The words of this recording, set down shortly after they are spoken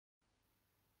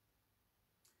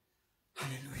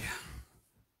Hallelujah.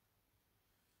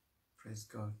 Praise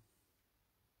God.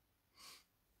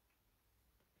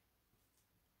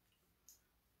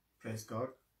 Praise God.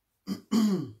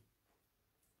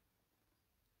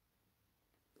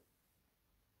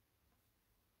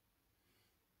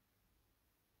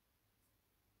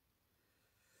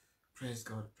 Praise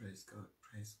God. Praise God.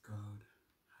 Praise God.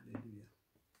 Hallelujah.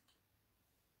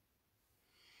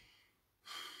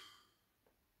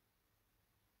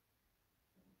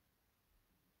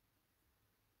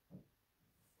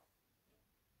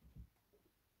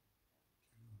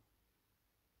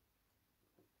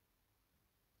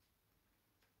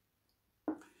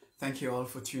 Thank you all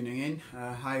for tuning in.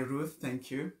 Hi, Ruth. Thank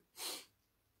you.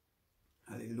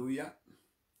 Hallelujah.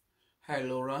 Hi,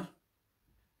 Laura.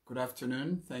 Good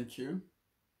afternoon. Thank you.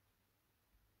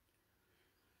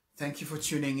 Thank you for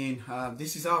tuning in.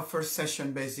 This is our first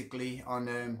session basically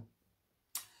on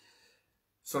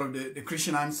sort of the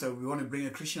Christian answer. We want to bring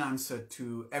a Christian answer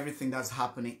to everything that's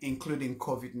happening, including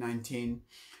COVID-19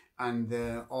 and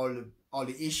all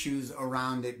the issues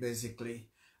around it basically.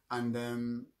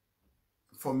 And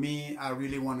for me, I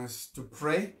really want us to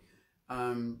pray.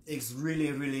 It's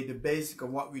really the basic of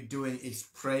what we're doing is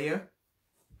prayer.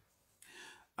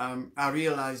 I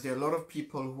realize there are a lot of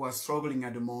people who are struggling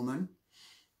at the moment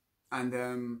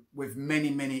and with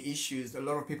many issues. A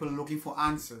lot of people are looking for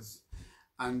answers.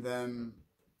 And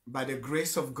by the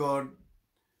grace of God,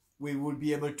 we will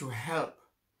be able to help,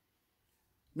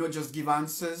 not just give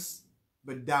answers,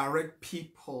 but direct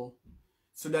people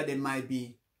so that they might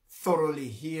be thoroughly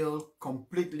healed,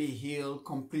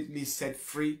 completely set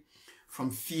free from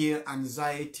fear,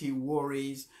 anxiety,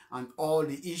 worries, and all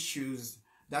the issues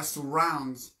that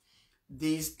surrounds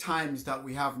these times that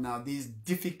we have now, these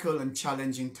difficult and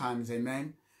challenging times.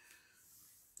 Amen.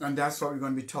 And that's what we're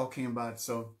going to be talking about.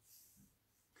 So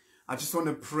I just want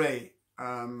to pray.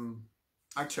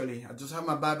 Actually, I just have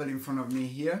my Bible in front of me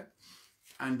here.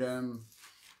 And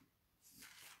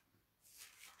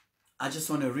I just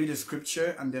want to read the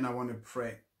scripture and then I want to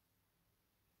pray.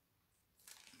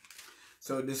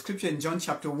 So the scripture in John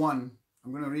chapter 1.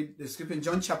 I'm going to read the scripture in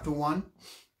John chapter 1.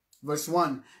 Verse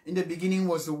 1, in the beginning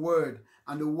was the Word,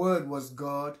 and the Word was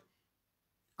God,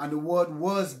 and the Word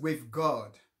was with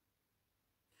God.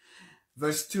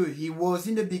 Verse 2, he was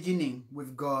in the beginning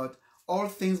with God. All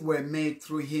things were made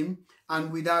through him,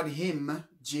 and without him,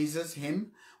 Jesus,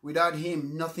 without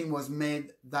him, nothing was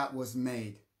made that was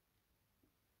made.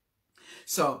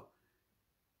 So,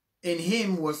 in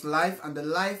him was life, and the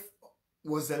life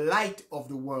was the light of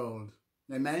the world.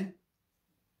 Amen?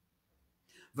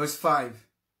 Verse 5.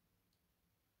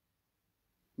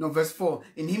 No, verse 4.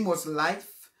 In him was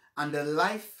life, and the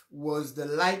life was the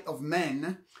light of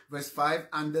men. Verse 5.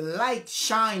 And the light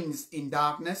shines in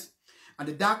darkness, and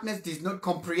the darkness did not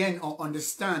comprehend or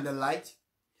understand the light.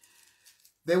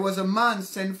 There was a man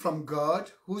sent from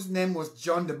God, whose name was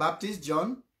John the Baptist,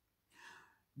 John.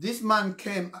 This man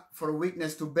came for a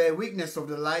witness, to bear witness of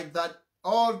the light, that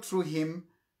all through him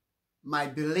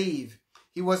might believe.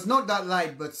 He was not that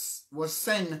light, but was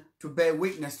sent to bear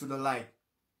witness to the light.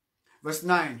 Verse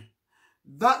 9,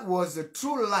 that was the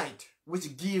true light,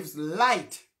 which gives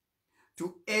light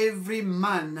to every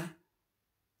man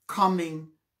coming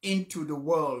into the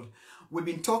world. We've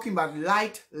been talking about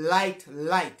light.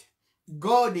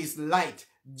 God is light.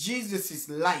 Jesus is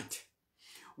light.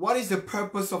 What is the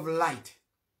purpose of light?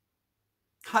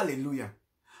 Hallelujah.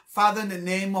 Father, in the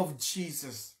name of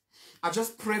Jesus, I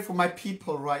just pray for my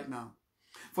people right now.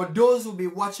 For those who will be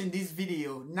watching this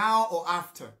video now or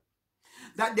after,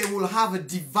 that they will have a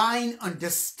divine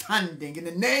understanding in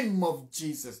the name of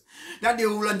Jesus. That they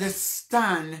will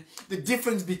understand the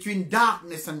difference between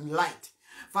darkness and light.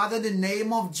 Father, in the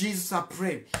name of Jesus, I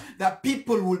pray that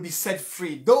people will be set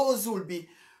free. Those who will be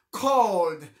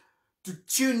called to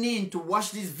tune in to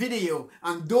watch this video,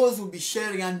 and those who will be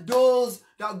sharing, and those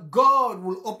that God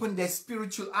will open their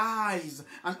spiritual eyes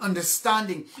and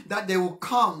understanding, that they will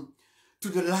come to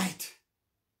the light.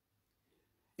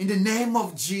 In the name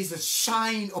of Jesus,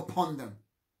 shine upon them.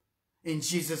 In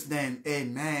Jesus' name,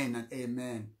 amen and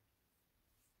amen.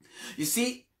 You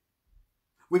see,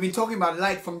 we've been talking about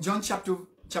light from John chapter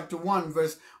 1,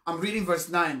 I'm reading verse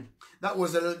 9. That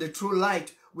was the true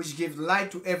light, which gives light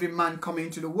to every man coming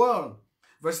into the world.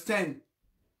 Verse 10.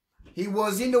 He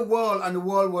was in the world, and the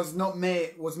world was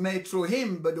made through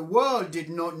him, but the world did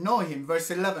not know him.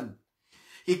 Verse 11.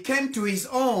 He came to his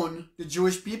own, the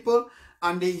Jewish people,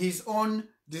 and his own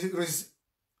did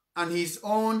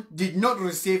not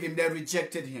receive him. They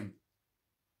rejected him.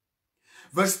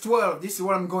 Verse 12, this is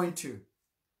what I'm going to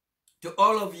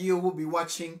all of you who will be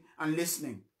watching and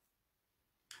listening.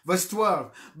 Verse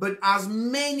 12, but as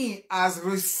many as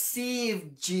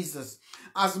received Jesus,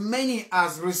 as many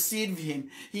as received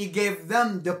him, he gave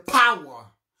them the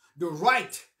power, the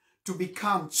right to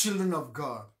become children of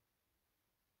God.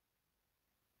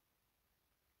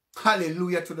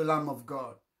 Hallelujah to the Lamb of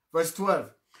God. Verse 12,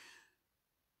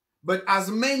 but as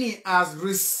many as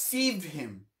received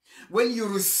him. When you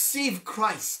receive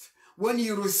Christ, when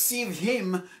you receive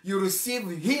him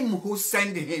who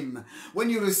sent him. When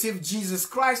you receive Jesus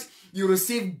Christ, you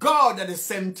receive God at the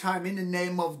same time in the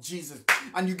name of Jesus.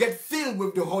 And you get filled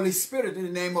with the Holy Spirit in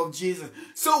the name of Jesus.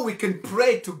 So we can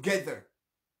pray together.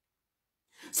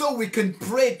 So we can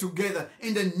pray together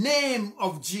in the name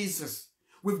of Jesus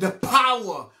with the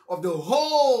power of the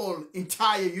whole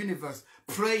entire universe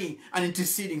praying and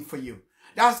interceding for you.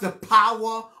 That's the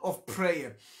power of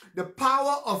prayer. The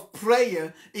power of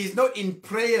prayer is not in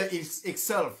prayer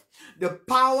itself. The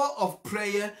power of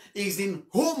prayer is in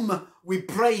whom we're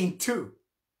praying to.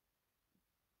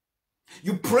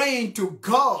 You're praying to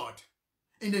God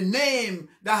in the name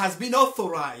that has been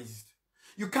authorized.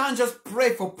 You can't just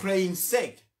pray for praying's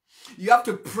sake. You have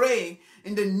to pray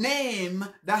in the name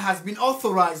that has been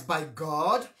authorized by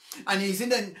God. And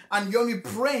you're only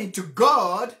praying to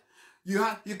God. You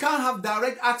can't have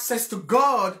direct access to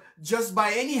God just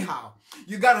by anyhow.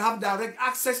 You got to have direct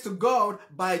access to God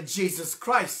by Jesus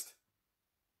Christ.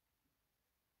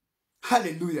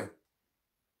 Hallelujah.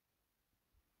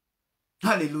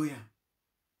 Hallelujah.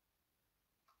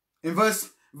 In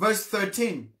verse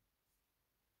 13,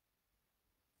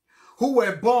 who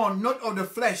were born not of the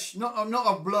flesh, not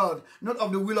of blood, not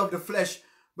of the will of the flesh,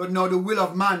 but not the will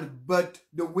of man, but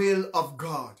the will of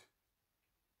God.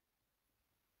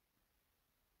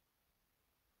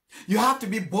 You have to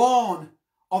be born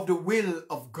of the will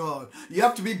of God. You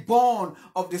have to be born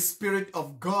of the Spirit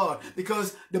of God.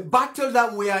 Because the battle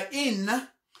that we are in,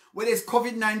 whether it's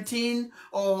COVID-19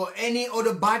 or any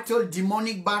other battle,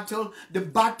 demonic battle, the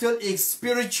battle is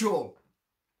spiritual.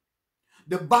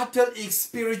 The battle is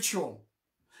spiritual.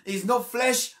 It's not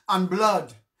flesh and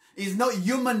blood. It's not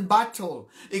human battle.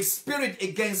 It's spirit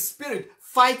against spirit,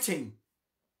 fighting,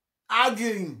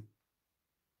 arguing.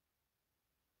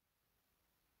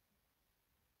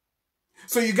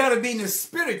 So you got to be in the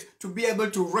spirit to be able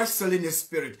to wrestle in the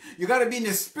spirit. You got to be in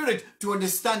the spirit to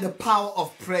understand the power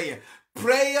of prayer.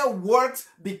 Prayer works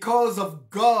because of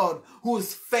God who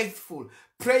is faithful.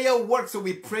 Prayer works, so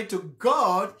we pray to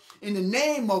God in the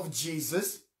name of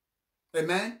Jesus.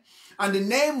 Amen. And the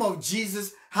name of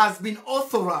Jesus has been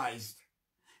authorized.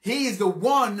 He is the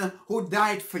one who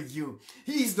died for you.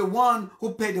 He is the one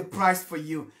who paid the price for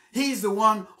you. He is the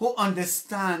one who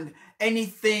understands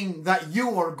anything that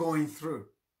you are going through.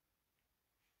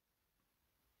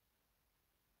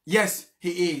 Yes,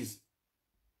 he is.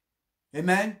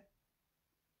 Amen.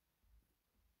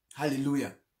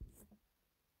 Hallelujah.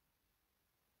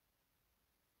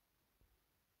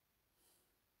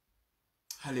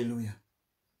 Hallelujah.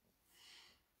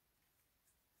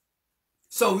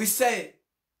 So we say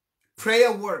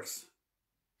prayer works,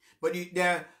 but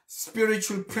there are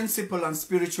spiritual principles and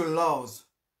spiritual laws.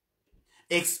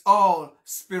 It's all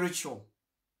spiritual.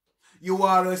 You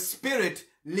are a spirit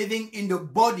living in the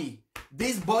body.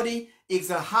 This body is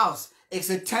a house. It's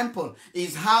a temple.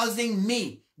 It's housing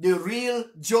me. The real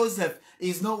Joseph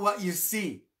is not what you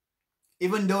see.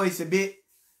 Even though it's a bit,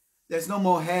 there's no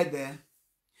more hair there.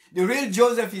 The real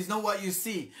Joseph is not what you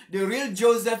see. The real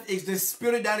Joseph is the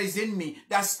spirit that is in me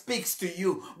that speaks to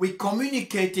you. We're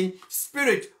communicating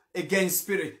spirit against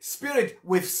spirit. Spirit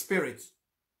with spirit.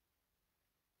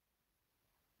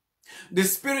 The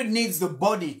spirit needs the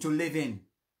body to live in.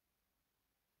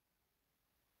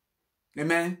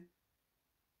 Amen.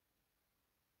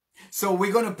 So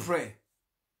we're going to pray.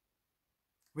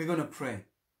 We're going to pray.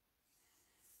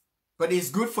 But it's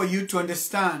good for you to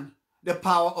understand the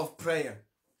power of prayer.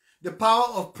 The power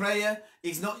of prayer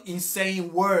is not in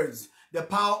saying words. The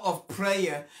power of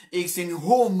prayer is in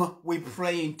whom we're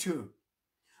praying to.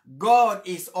 God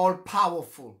is all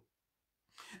powerful.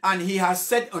 And he has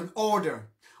set an order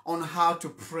on how to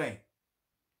pray.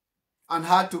 And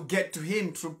how to get to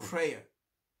him through prayer.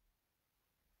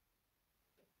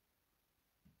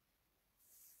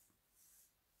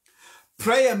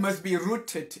 Prayer must be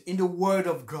rooted in the word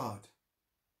of God.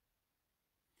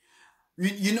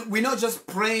 We're not just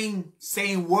praying,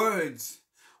 saying words.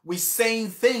 We're saying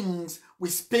things.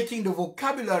 We're speaking the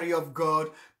vocabulary of God.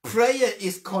 Prayer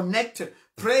is connected.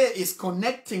 Prayer is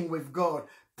connecting with God.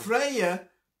 Prayer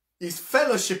is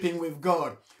fellowshipping with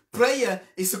God. Prayer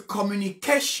is a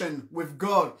communication with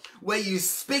God where you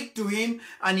speak to him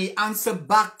and he answers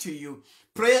back to you.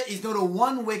 Prayer is not a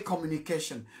one-way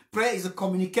communication. Prayer is a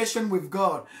communication with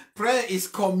God. Prayer is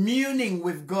communing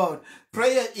with God.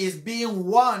 Prayer is being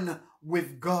one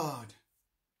with God.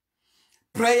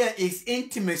 Prayer is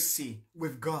intimacy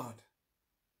with God.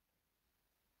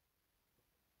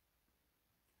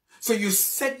 So you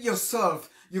set yourself,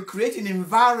 you create an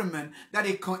environment that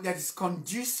is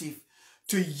conducive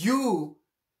to you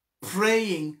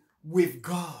praying with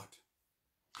God.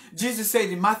 Jesus said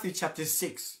in Matthew chapter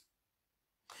 6,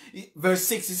 verse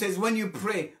 6, he says, when you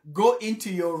pray, go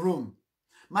into your room.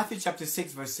 Matthew chapter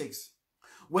 6, verse 6.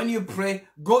 When you pray,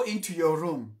 go into your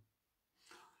room.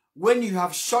 When you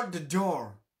have shut the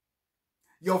door,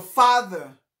 your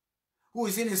Father who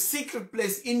is in a secret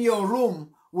place in your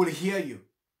room will hear you.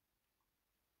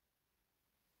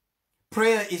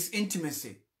 Prayer is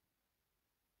intimacy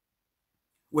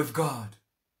with God.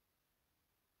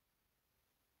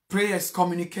 Prayer is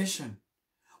communication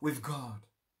with God.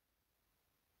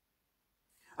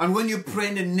 And when you pray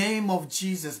in the name of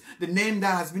Jesus, the name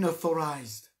that has been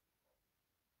authorized,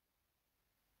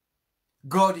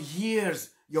 God hears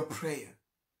your prayer.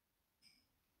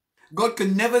 God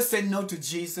can never say no to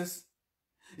Jesus.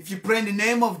 If you pray in the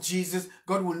name of Jesus,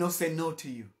 God will not say no to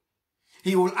you.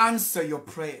 He will answer your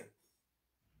prayer.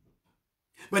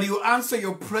 But He will answer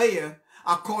your prayer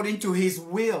according to His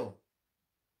will.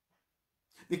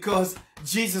 Because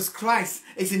Jesus Christ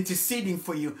is interceding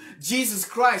for you. Jesus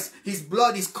Christ, His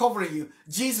blood is covering you.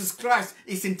 Jesus Christ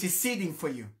is interceding for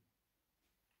you.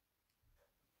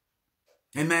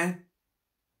 Amen.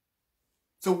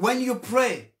 So when you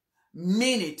pray,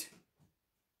 mean it.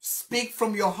 Speak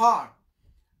from your heart.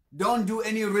 Don't do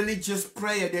any religious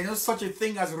prayer. There's no such a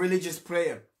thing as religious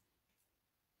prayer.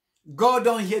 God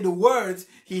don't hear the words.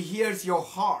 He hears your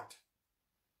heart.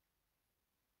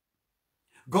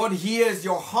 God hears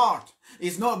your heart.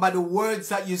 It's not by the words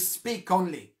that you speak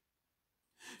only.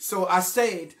 So I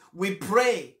said, we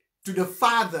pray to the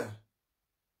Father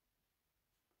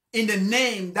in the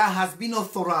name that has been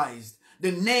authorized.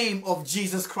 The name of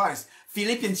Jesus Christ.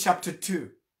 Philippians chapter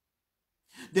 2.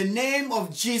 The name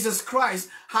of Jesus Christ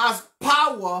has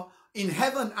power in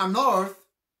heaven and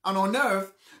on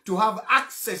earth to have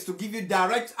access, to give you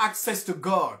direct access to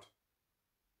God.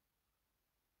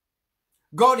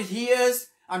 God hears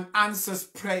and answers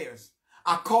prayers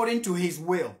according to His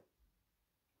will.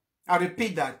 I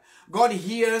repeat that. God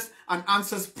hears and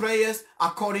answers prayers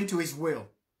according to His will.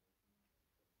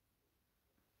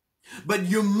 But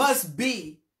you must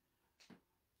be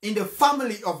in the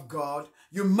family of God.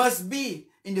 You must be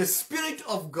in the Spirit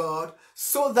of God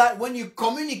so that when you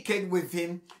communicate with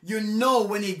Him, you know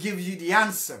when He gives you the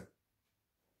answer.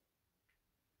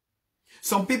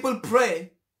 Some people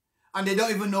pray and they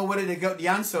don't even know whether they got the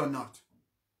answer or not.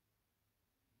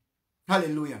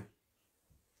 Hallelujah.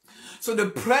 So the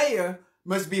prayer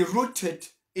must be rooted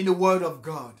in the Word of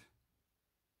God.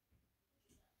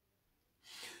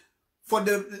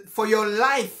 For your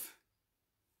life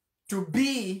to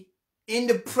be in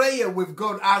the prayer with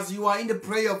God, as you are in the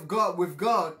prayer of God with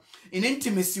God, in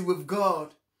intimacy with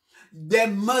God, there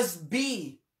must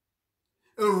be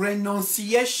a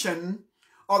renunciation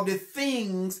of the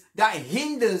things that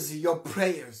hinders your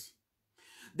prayers.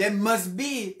 There must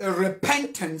be a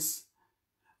repentance,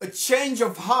 a change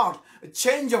of heart, a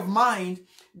change of mind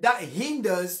that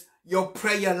hinders your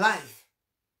prayer life.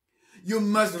 You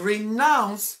must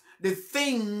renounce the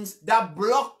things that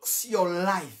blocks your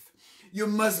life. You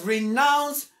must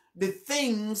renounce the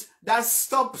things that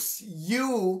stops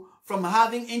you from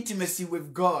having intimacy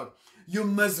with God. You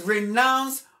must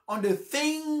renounce on the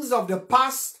things of the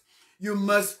past. You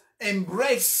must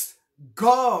embrace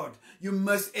God. You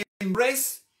must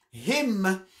embrace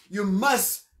Him. You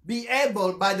must be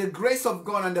able, by the grace of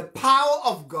God and the power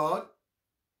of God,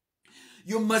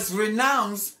 you must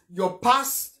renounce your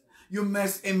past. You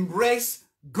must embrace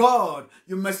God.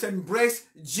 You must embrace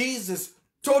Jesus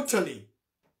totally.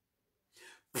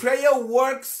 Prayer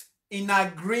works in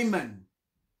agreement.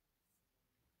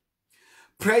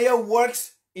 Prayer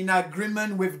works in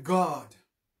agreement with God.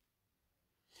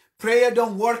 Prayer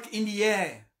don't work in the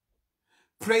air.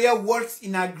 Prayer works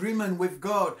in agreement with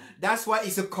God. That's why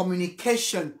it's a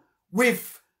communication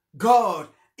with God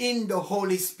in the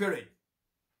Holy Spirit.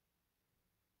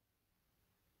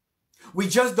 We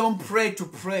just don't pray to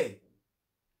pray.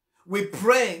 We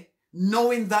pray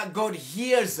knowing that God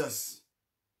hears us.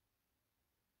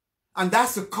 And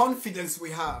that's the confidence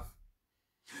we have.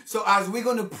 So as we're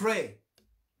going to pray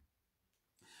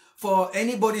for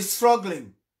anybody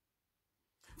struggling,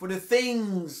 for the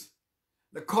things,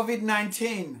 the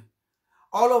COVID-19,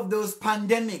 all of those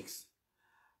pandemics,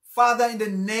 Father, in the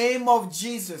name of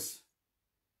Jesus,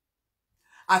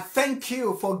 I thank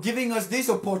you for giving us this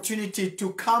opportunity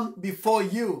to come before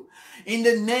you in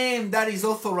the name that is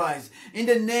authorized, in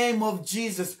the name of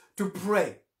Jesus, to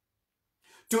pray,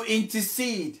 to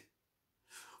intercede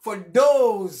for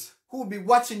those who will be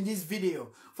watching this video,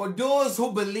 for those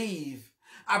who believe.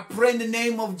 I pray in the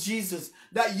name of Jesus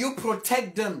that you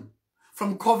protect them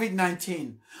from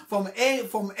COVID-19,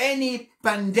 from any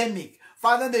pandemic.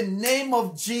 Father, in the name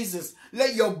of Jesus,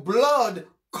 let your blood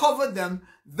cover them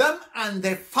and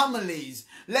their families.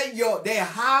 Let their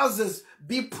houses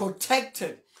be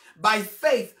protected. By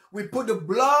faith, we put the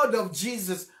blood of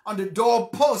Jesus on the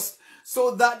doorpost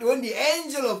so that when the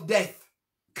angel of death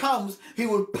comes, he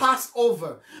will pass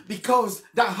over, because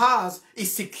the house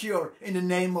is secure in the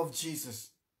name of Jesus.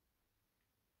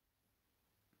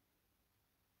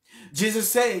 Jesus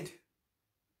said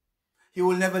he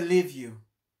will never leave you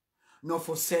nor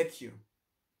forsake you.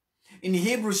 In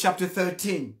Hebrews chapter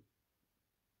 13,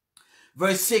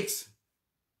 verse 6,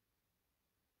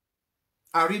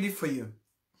 I'll read it for you.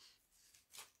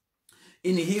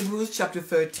 In Hebrews chapter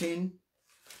 13,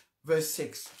 verse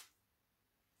 6.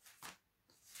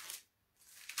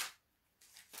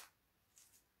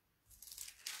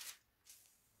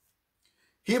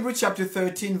 Hebrews chapter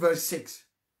 13, verse 6.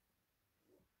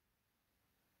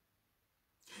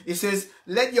 It says,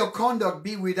 let your conduct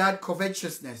be without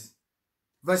covetousness.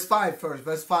 Verse 5 first,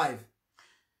 verse 5.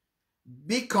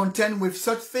 Be content with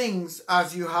such things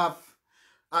as you have.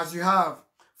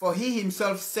 For he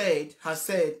himself has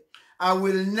said, I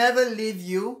will never leave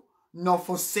you nor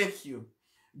forsake you.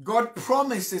 God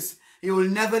promises he will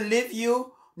never leave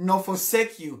you nor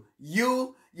forsake you.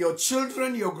 You, your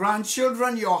children, your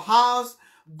grandchildren, your house,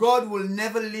 God will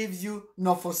never leave you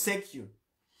nor forsake you.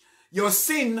 Your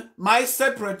sin might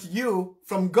separate you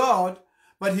from God,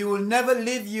 but he will never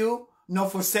leave you nor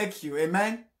forsake you.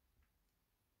 Amen?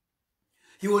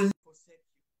 He will never forsake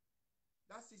you.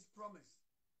 That's his promise.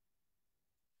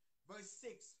 Verse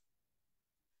 6.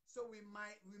 So we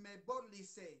may boldly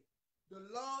say, the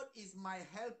Lord is my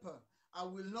helper. I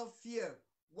will not fear.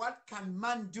 What can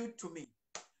man do to me?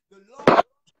 The Lord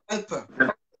is your helper.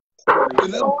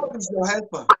 The Lord is your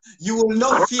helper. You will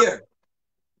not fear.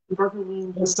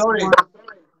 Oh, sorry.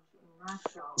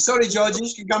 Sorry, Georgie,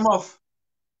 you can come off.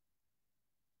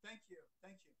 Thank you.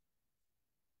 Thank you.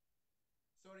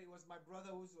 Sorry, it was my brother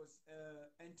who was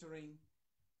entering.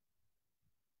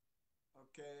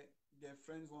 Okay, their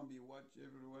friends won't be watch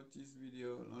this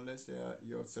video unless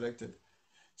you're selected.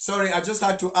 Sorry, I just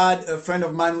had to add a friend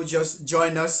of mine who just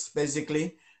joined us,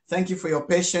 basically. Thank you for your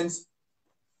patience.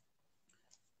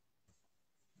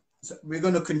 So we're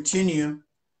going to continue.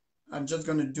 I'm just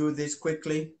going to do this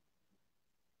quickly.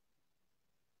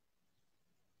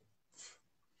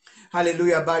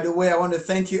 Hallelujah. By the way, I want to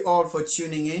thank you all for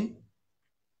tuning in.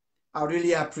 I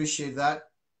really appreciate that.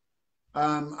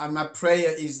 And my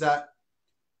prayer is that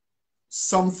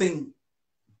something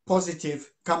positive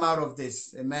come out of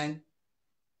this. Amen.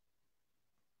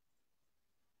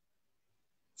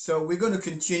 So we're going to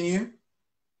continue.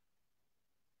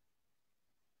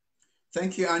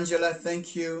 Thank you, Angela.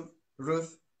 Thank you,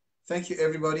 Ruth. Thank you,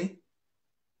 everybody.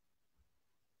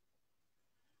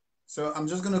 So I'm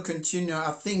just going to continue.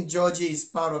 I think Georgie is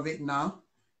part of it now.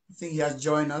 I think he has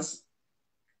joined us.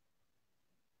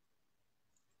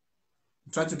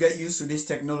 I'm trying to get used to this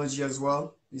technology as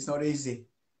well. It's not easy.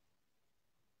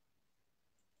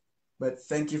 But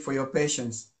thank you for your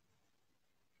patience.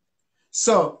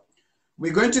 So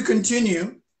we're going to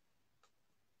continue.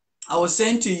 I was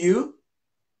saying to you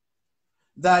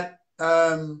that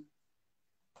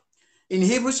in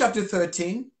Hebrews chapter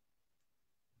 13,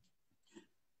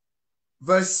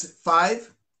 verse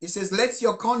 5, it says, let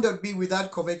your conduct be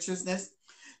without covetousness.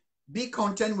 Be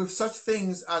content with such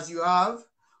things as you have,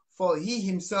 for he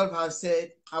himself has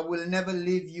said, I will never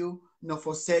leave you nor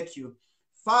forsake you.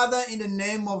 Father, in the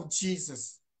name of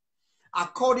Jesus,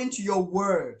 according to your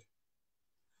word,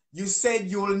 you said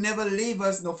you will never leave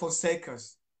us nor forsake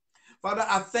us. Father,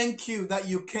 I thank you that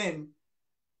you came,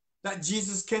 that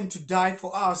Jesus came to die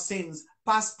for our sins,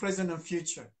 past, present, and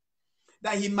future.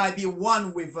 That he might be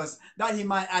one with us, that he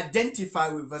might identify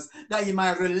with us, that he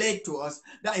might relate to us,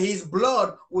 that his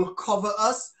blood will cover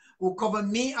us, will cover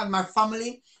me and my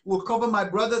family, will cover my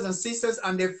brothers and sisters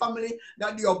and their family,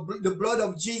 that the blood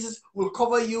of Jesus will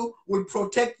cover you, will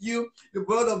protect you. The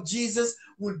blood of Jesus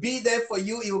will be there for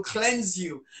you. It will cleanse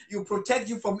you. It will protect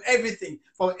you from everything,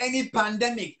 from any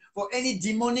pandemic, for any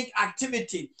demonic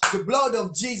activity. The blood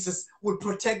of Jesus will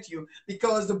protect you,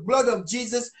 because the blood of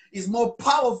Jesus is more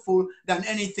powerful than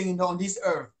anything on this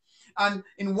earth. And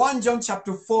in 1 John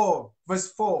chapter 4,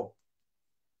 verse 4,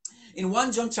 in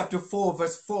 1 John chapter 4,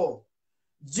 verse 4,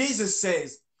 Jesus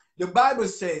says, The Bible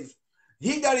says,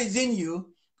 he that is in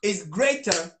you is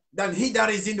greater than he that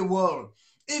is in the world.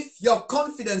 If your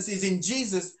confidence is in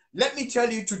Jesus, let me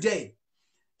tell you today,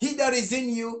 he that is in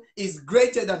you is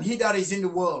greater than he that is in the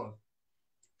world.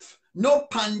 No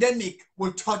pandemic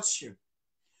will touch you.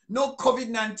 No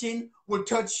COVID-19 will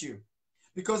touch you,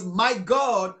 because my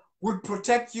God will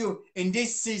protect you in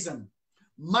this season.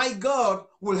 My God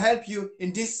will help you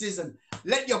in this season.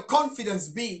 Let your confidence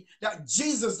be that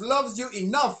Jesus loves you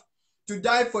enough to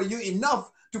die for you,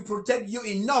 enough to protect you,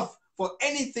 enough for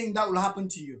anything that will happen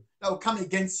to you, that will come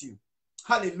against you.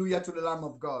 Hallelujah to the Lamb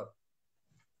of God.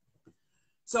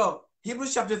 So,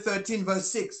 Hebrews chapter 13,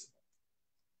 verse 6.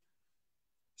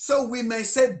 So we may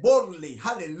say boldly,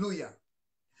 hallelujah,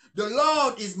 the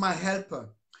Lord is my helper.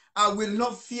 I will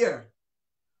not fear.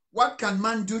 What can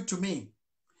man do to me?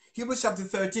 Hebrews chapter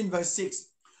 13, verse 6.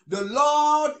 The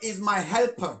Lord is my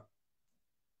helper.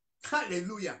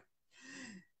 Hallelujah.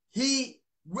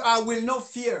 I will not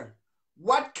fear.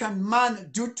 What can man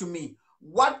do to me?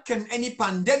 What can any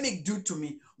pandemic do to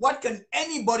me? What can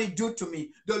anybody do to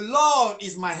me? The Lord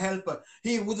is my helper.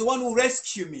 He was the one who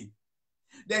rescued me.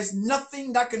 There's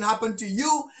nothing that can happen to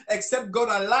you except God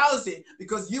allows it,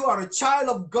 because you are a child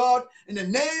of God. In the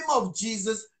name of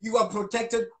Jesus, you are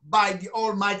protected by the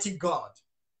Almighty God.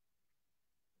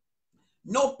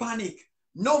 No panic,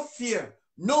 no fear,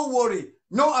 no worry,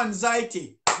 no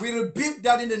anxiety. We rebuke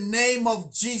that in the name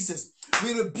of Jesus.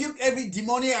 We rebuke every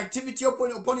demonic activity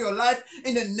upon your life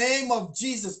in the name of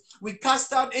Jesus. We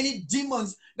cast out any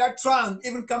demons that try and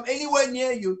even come anywhere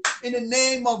near you in the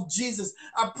name of Jesus.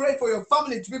 I pray for your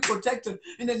family to be protected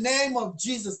in the name of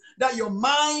Jesus, that your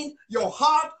mind, your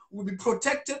heart will be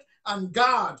protected and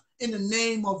guarded in the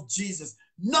name of Jesus.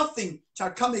 Nothing shall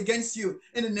come against you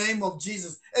in the name of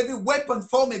Jesus. Every weapon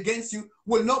formed against you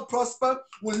will not prosper,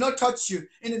 will not touch you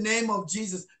in the name of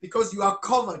Jesus, because you are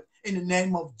covered in the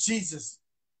name of Jesus.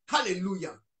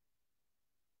 Hallelujah.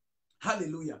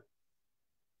 Hallelujah.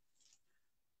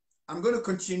 I'm going to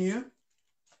continue.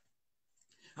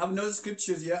 I have no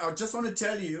scriptures here. I just want to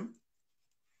tell you,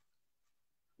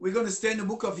 we're going to stay in the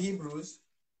book of Hebrews.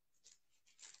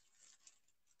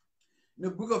 In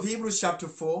the book of Hebrews chapter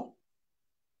 4.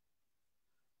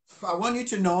 I want you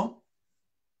to know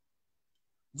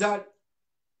that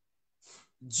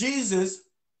Jesus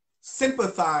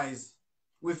sympathizes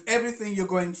with everything you're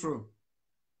going through.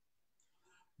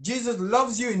 Jesus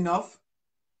loves you enough.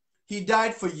 He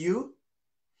died for you.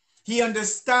 He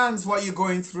understands what you're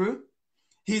going through.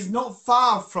 He's not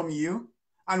far from you.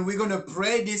 And we're going to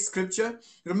pray this scripture.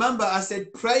 Remember, I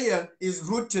said prayer is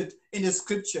rooted in the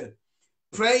scripture.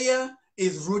 Prayer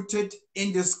is rooted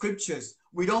in the scriptures.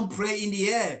 We don't pray in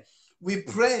the air. We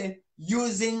pray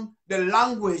using the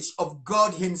language of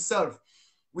God himself.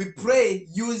 We pray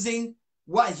using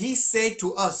what he said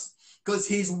to us, because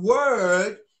his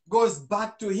word goes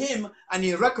back to him and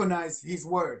he recognizes his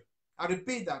word. I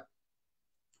repeat that.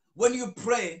 When you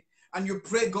pray and you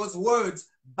pray God's words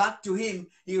back to him,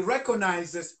 he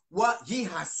recognizes what he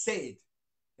has said.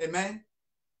 Amen.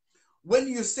 When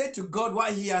you say to God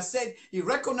what he has said, he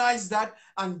recognizes that,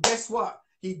 and guess what?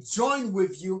 He joins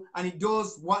with you and he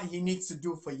does what he needs to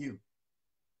do for you.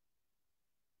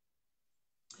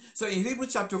 So in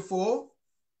Hebrews chapter 4,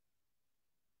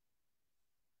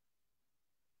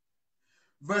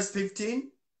 verse 15.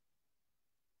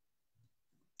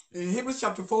 In Hebrews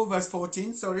chapter 4, verse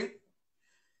 14, sorry.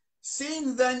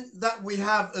 Seeing then that we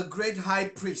have a great high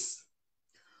priest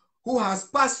who has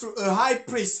passed through, a high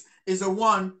priest is the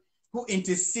one who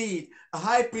intercedes. A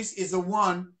high priest is the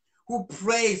one who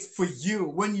prays for you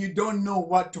when you don't know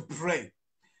what to pray.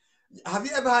 Have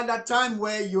you ever had that time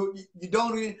where you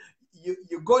don't really,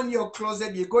 you go in your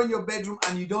closet, you go in your bedroom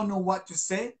and you don't know what to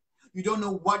say? You don't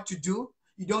know what to do?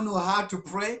 You don't know how to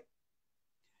pray?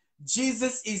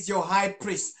 Jesus is your high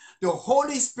priest. The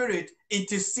Holy Spirit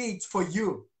intercedes for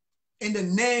you in the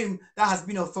name that has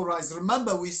been authorized.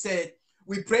 Remember, we said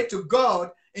we pray to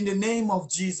God in the name of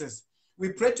Jesus. We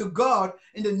pray to God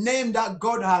in the name that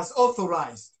God has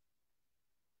authorized.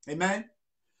 Amen.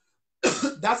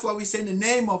 That's why we say in the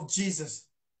name of Jesus.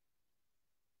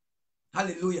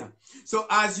 Hallelujah. So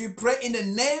as you pray in the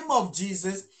name of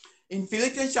Jesus, in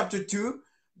Philippians chapter 2,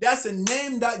 that's a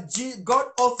name that God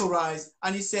authorized.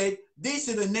 And he said, this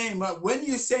is the name. When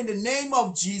you say in the name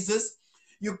of Jesus,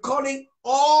 you're calling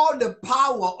all the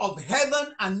power of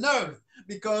heaven and earth,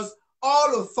 because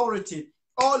all authority,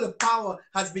 all the power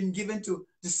has been given to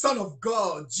the Son of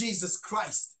God, Jesus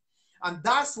Christ. And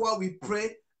that's why we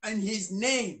pray in his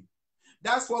name.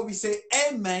 That's why we say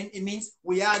amen. It means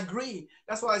we agree.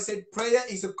 That's why I said prayer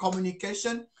is a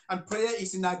communication and prayer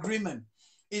is an agreement.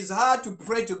 It's hard to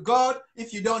pray to God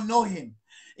if you don't know him.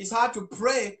 It's hard to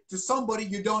pray to somebody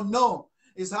you don't know.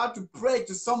 It's hard to pray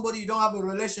to somebody you don't have a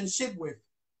relationship with.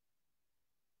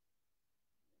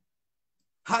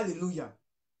 Hallelujah.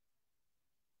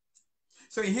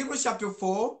 So in Hebrews chapter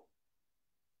 4,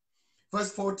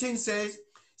 verse 14 says,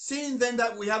 seeing then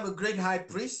that we have a great high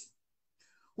priest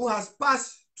who has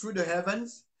passed through the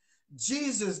heavens,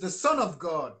 Jesus, the Son of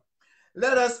God,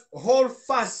 let us hold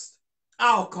fast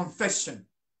our confession.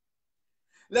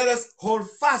 Let us hold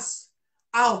fast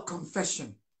our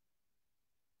confession.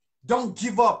 Don't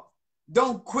give up.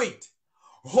 Don't quit.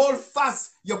 Hold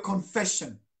fast your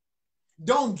confession.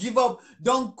 Don't give up.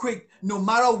 Don't quit. No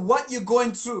matter what you're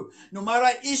going through, no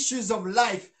matter issues of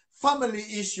life, family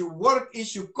issue, work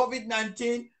issue,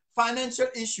 COVID-19, financial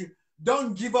issue,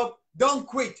 don't give up. Don't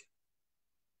quit.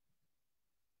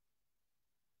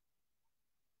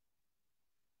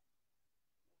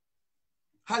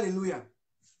 Hallelujah.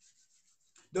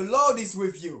 The Lord is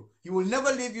with you. He will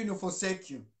never leave you nor forsake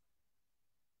you.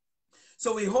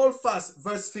 So we hold fast,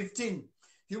 verse 15.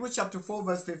 Hebrews chapter 4,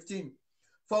 verse 15.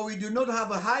 For we do not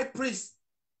have a high priest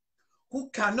who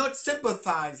cannot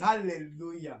sympathize,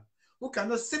 hallelujah, who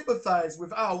cannot sympathize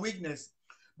with our weakness,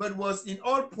 but was in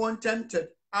all point tempted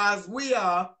as we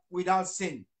are without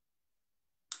sin.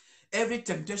 Every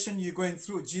temptation you're going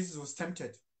through, Jesus was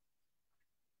tempted.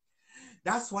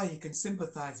 That's why he can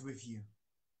sympathize with you.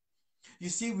 You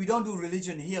see, we don't do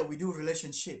religion here. We do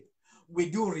relationship. We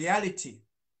do reality.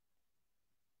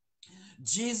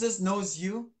 Jesus knows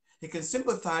you. He can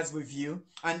sympathize with you.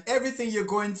 And everything you're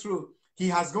going through, he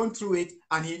has gone through it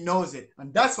and he knows it.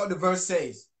 And that's what the verse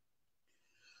says.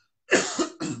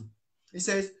 It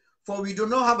says, for we do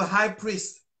not have a high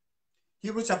priest.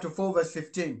 Hebrews chapter 4, verse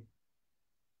 15.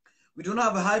 We do not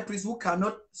have a high priest who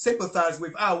cannot sympathize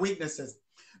with our weaknesses,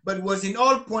 but was in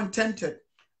all point tempted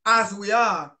as we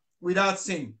are without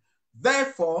sin.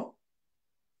 Therefore,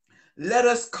 let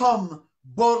us come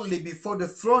boldly before the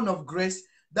throne of grace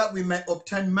that we may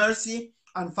obtain mercy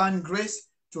and find grace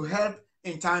to help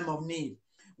in time of need.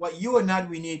 What you and I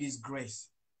we need is grace.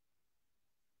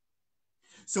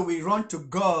 So we run to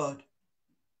God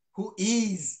who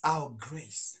is our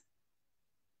grace.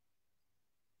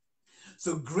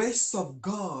 So grace of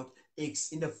God is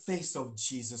in the face of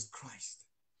Jesus Christ.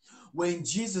 When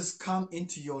Jesus comes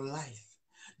into your life,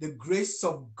 the grace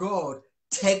of God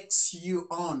takes you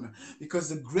on, because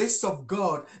the grace of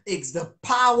God is the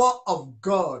power of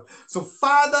God. So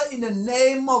Father, in the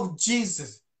name of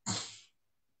Jesus,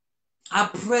 I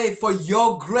pray for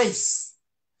your grace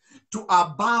to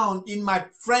abound in my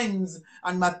friends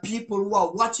and my people who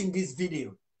are watching this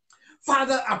video.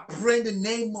 Father, I pray in the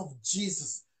name of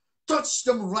Jesus, touch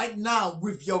them right now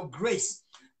with your grace.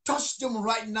 Touch them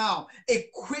right now.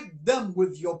 Equip them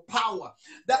with your power,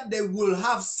 that they will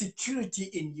have security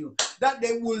in you, that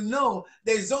they will know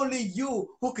there's only you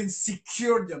who can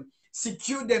secure them,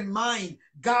 secure their mind,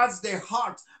 guards their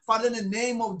heart. Father, in the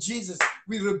name of Jesus,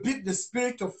 we rebuke the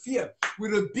spirit of fear. We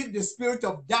rebuke the spirit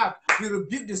of doubt. We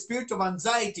rebuke the spirit of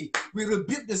anxiety. We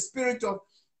rebuke the spirit of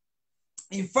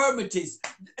infirmities.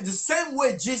 The same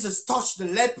way Jesus touched the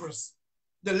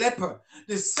leper,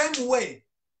 the same way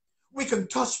we can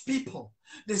touch people.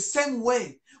 The same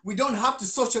way we don't have to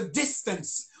social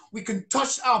distance. We can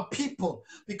touch our people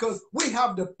because we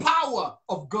have the power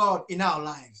of God in our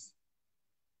lives.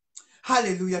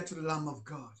 Hallelujah to the Lamb of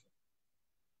God.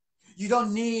 You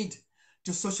don't need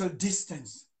to social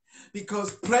distance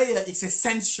because prayer is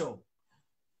essential.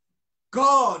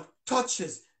 God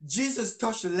touches. Jesus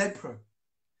touched the leper.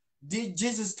 Did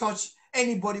Jesus touch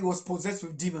anybody who was possessed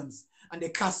with demons and they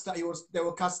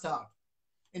were cast out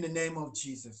in the name of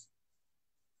Jesus?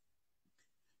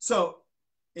 So,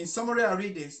 in summary, I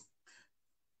read this.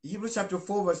 Hebrews chapter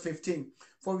 4, verse 15.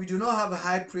 For we do not have a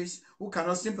high priest who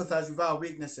cannot sympathize with our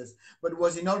weaknesses, but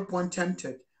was in all point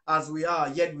tempted as we are,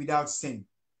 yet without sin.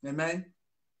 Amen?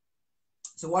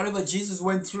 So whatever Jesus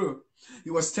went through, he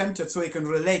was tempted so he can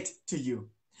relate to you.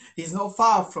 He's not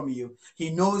far from you. He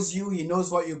knows you. He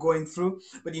knows what you're going through.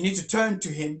 But you need to turn to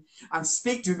him and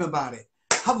speak to him about it.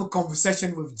 Have a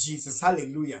conversation with Jesus.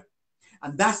 Hallelujah.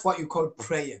 And that's what you call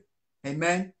prayer.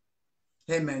 Amen.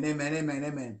 Amen. Amen. Amen.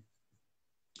 Amen.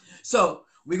 So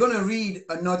we're going to read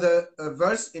another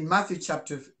verse in Matthew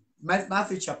chapter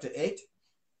 8.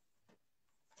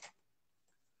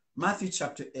 Matthew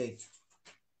chapter 8.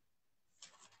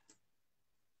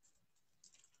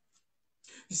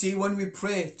 You see, when we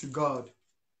pray to God,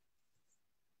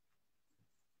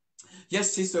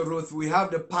 yes, Sister Ruth, we have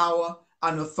the power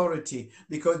and authority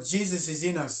because Jesus is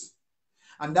in us.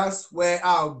 And that's where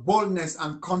our boldness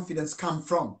and confidence come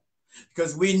from.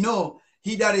 Because we know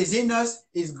He that is in us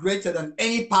is greater than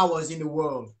any powers in the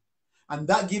world. And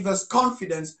that gives us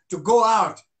confidence to go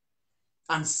out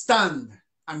and stand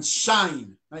and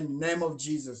shine in the name of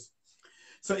Jesus.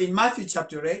 So in Matthew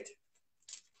chapter 8,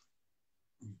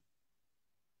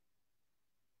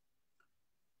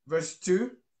 verse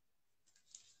 2.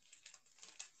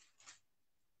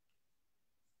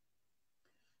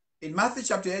 In Matthew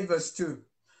chapter 8, verse 2.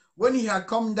 When he had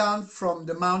come down from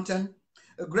the mountain,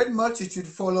 a great multitude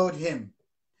followed him.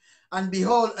 And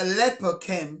behold, a leper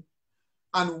came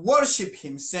and worshipped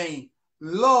him, saying,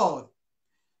 Lord,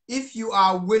 if you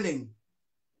are willing,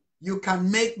 you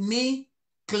can make me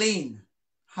clean.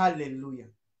 Hallelujah.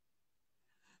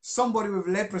 Somebody with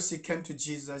leprosy came to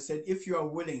Jesus and said, if you are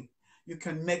willing, you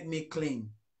can make me clean.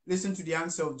 Listen to the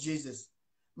answer of Jesus.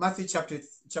 Matthew chapter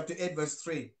 8, verse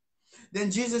 3.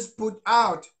 Then Jesus put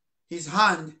out his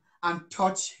hand and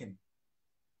touched him,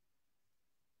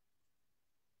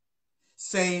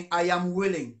 saying, I am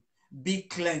willing, be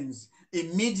cleansed.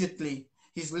 Immediately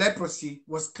his leprosy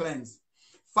was cleansed.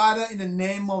 Father, in the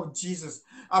name of Jesus,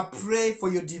 I pray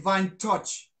for your divine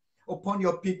touch upon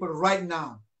your people right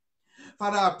now.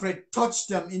 Father, I pray, touch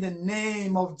them in the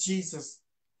name of Jesus,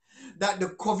 that the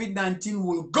COVID-19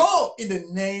 will go in the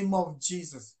name of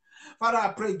Jesus. Father, I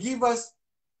pray, give us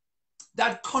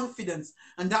that confidence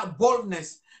and that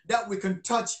boldness that we can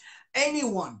touch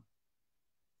anyone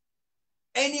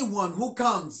who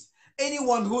comes,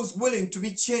 anyone who's willing to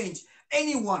be changed,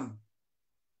 anyone,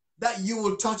 that you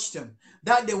will touch them,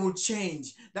 that they will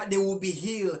change, that they will be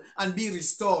healed and be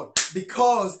restored,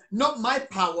 because not my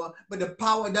power, but the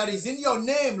power that is in your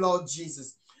name, Lord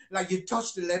Jesus. Like you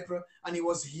touched the leper and he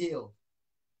was healed.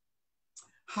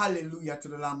 Hallelujah to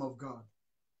the Lamb of God.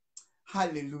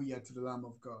 Hallelujah to the Lamb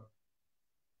of God.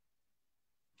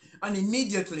 And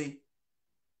immediately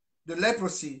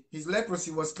his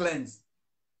leprosy was cleansed.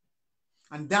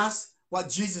 And that's what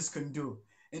Jesus can do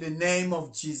in the name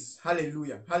of Jesus.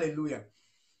 Hallelujah. Hallelujah.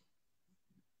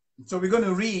 So we're going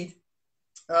to read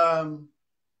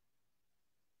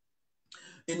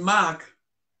in Mark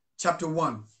chapter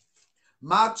 1.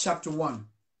 Mark chapter 1.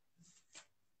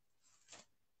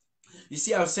 You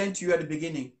see, I was saying to you at the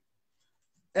beginning,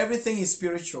 everything is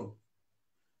spiritual.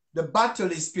 The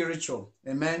battle is spiritual.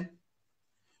 Amen.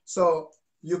 So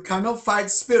you cannot fight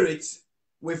spirits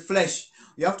with flesh.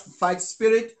 You have to fight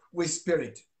spirit with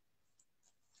spirit.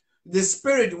 The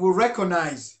spirit will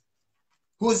recognize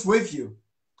who's with you.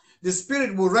 The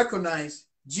spirit will recognize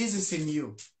Jesus in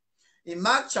you. In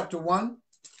Mark chapter 1,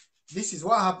 this is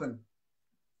what happened.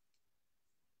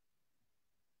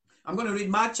 I'm going to read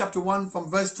Mark chapter 1 from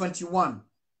verse 21.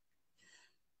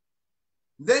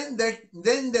 Then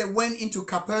they went into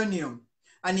Capernaum,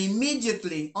 and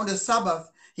immediately on the Sabbath,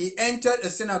 he entered a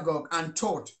synagogue and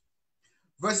taught.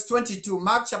 Verse 22,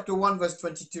 Mark chapter 1, verse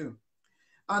 22.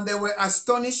 And they were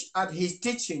astonished at his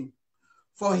teaching,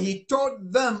 for he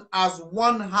taught them as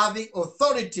one having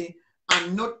authority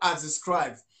and not as the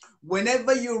scribes.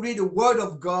 Whenever you read the word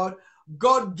of God,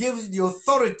 God gives the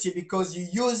authority because you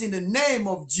use in the name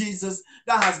of Jesus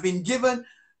that has been given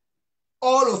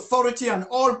all authority and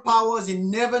all powers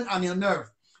in heaven and on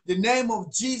earth. The name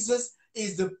of Jesus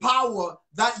is the power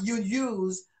that you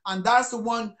use, and that's the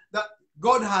one that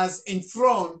God has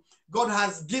enthroned. God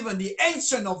has given. The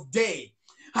Ancient of Days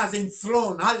has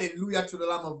enthroned. Hallelujah to the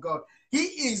Lamb of God. He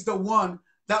is the one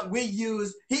that we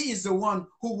use. He is the one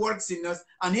who works in us,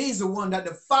 and he is the one that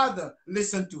the Father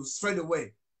listened to straight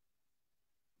away.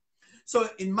 So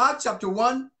in Mark chapter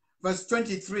 1, verse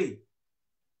 23,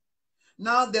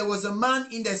 now there was a man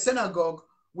in the synagogue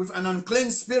with an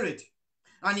unclean spirit,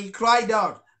 and he cried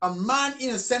out. A man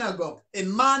in a synagogue, a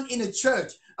man in a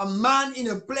church, a man in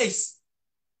a place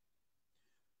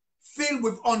filled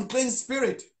with unclean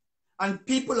spirit, and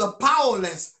people are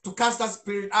powerless to cast that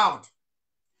spirit out.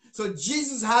 So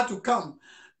Jesus had to come.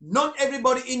 Not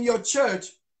everybody in your church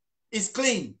is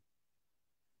clean.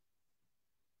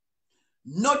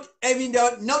 Not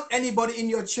anybody in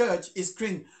your church is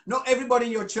clean. Not everybody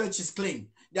in your church is clean.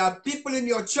 There are people in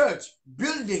your church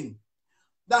building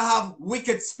that have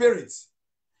wicked spirits,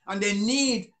 and they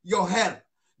need your help.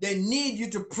 They need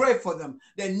you to pray for them.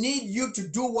 They need you to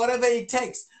do whatever it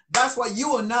takes. That's why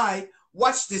you and I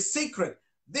watch The Secret.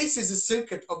 This is the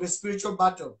secret of the spiritual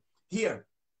battle here.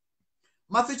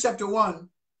 Matthew chapter 1,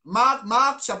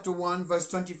 Mark chapter 1, verse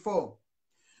 24.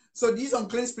 So these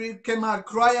unclean spirits came out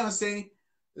crying and saying,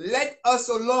 let us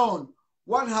alone.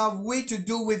 What have we to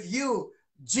do with you,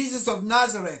 Jesus of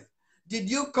Nazareth? Did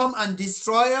you come and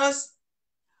destroy us?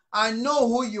 I know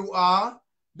who you are,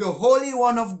 the Holy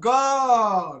One of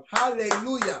God.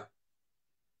 Hallelujah.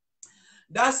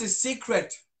 That's the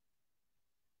secret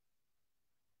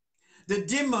The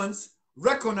demons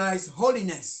recognize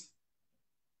holiness.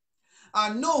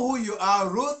 I know who you are,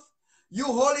 Ruth. You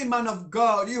holy man of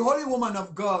God. You holy woman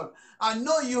of God. I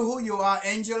know you who you are,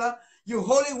 Angela. You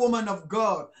holy woman of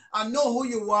God. I know who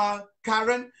you are,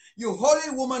 Karen. You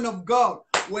holy woman of God.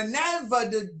 Whenever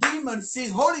the demon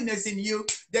sees holiness in you,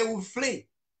 they will flee.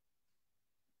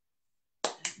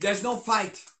 There's no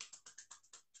fight.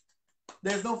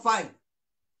 There's no fight.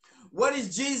 What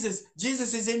is Jesus?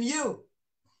 Jesus is in you.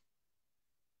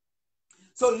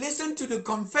 So listen to the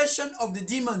confession of the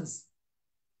demons.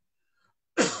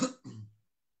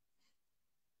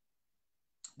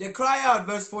 They cry out,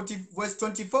 verse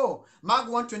 24, Mark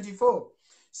 1:24,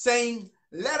 saying,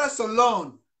 let us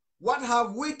alone. What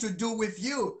have we to do with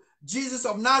you, Jesus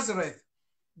of Nazareth?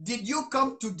 Did you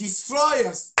come to destroy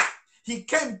us? He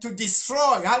came to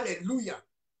destroy. Hallelujah.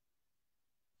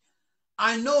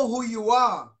 I know who you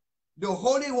are, the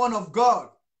Holy One of God.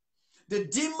 The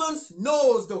demons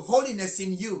knows the holiness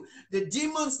in you. The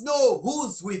demons know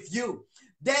who's with you.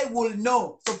 They will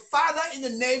know. So Father, in the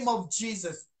name of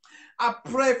Jesus, I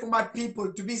pray for my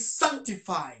people to be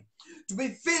sanctified, to be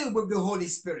filled with the Holy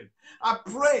Spirit. I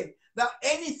pray that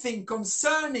anything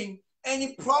concerning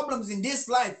any problems in this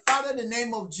life, Father, in the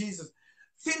name of Jesus,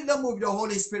 fill them with the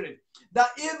Holy Spirit, that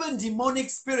even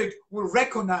demonic spirit will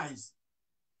recognize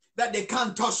that they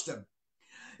can't touch them.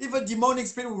 Even demonic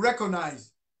spirit will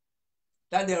recognize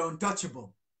that they're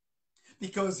untouchable,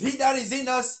 because he that is in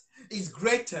us is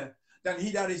greater than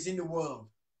he that is in the world.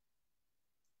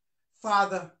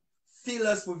 Father, fill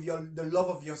us with the love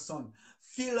of your Son.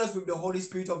 Fill us with the Holy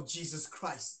Spirit of Jesus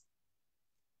Christ.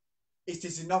 It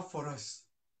is enough for us.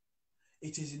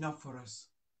 It is enough for us.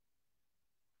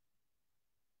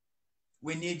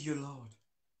 We need you, Lord.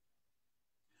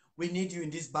 We need you in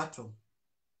this battle.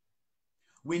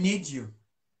 We need you.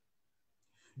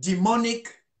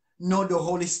 Demonic know the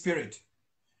Holy Spirit.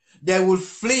 They will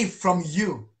flee from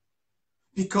you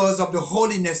because of the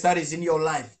holiness that is in your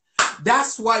life.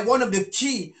 That's why one of the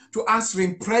key to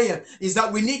answering prayer is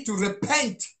that we need to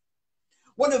repent.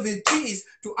 One of the keys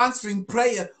to answering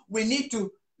prayer, we need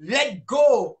to let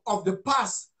go of the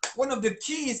past. One of the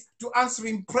keys to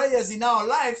answering prayers in our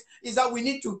lives is that we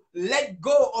need to let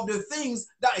go of the things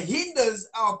that hinders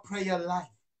our prayer life.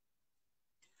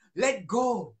 Let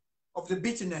go of the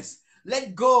bitterness.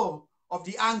 Let go of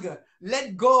the anger.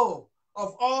 Let go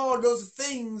of all those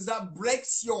things that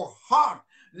breaks your heart.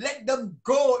 Let them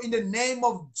go in the name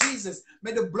of Jesus.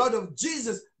 May the blood of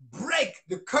Jesus break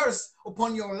the curse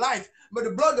upon your life. May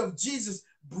the blood of Jesus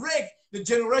break the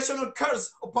generational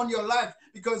curse upon your life,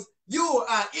 because you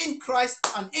are in Christ,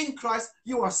 and in Christ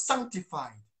you are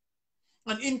sanctified.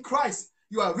 And in Christ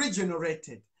you are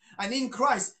regenerated. And in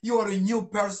Christ you are a new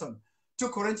person. 2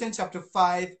 Corinthians chapter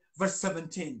 5 verse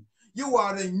 17. You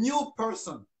are a new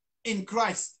person in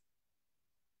Christ.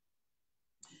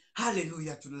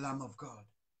 Hallelujah to the Lamb of God.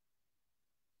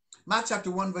 Mark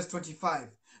chapter 1 verse 25.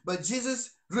 But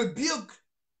Jesus rebuked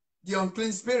the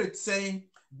unclean spirit, saying,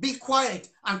 be quiet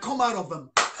and come out of them.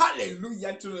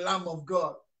 Hallelujah to the Lamb of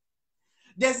God.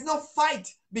 There's no fight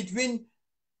between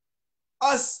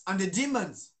us and the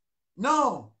demons.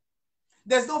 No.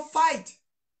 There's no fight.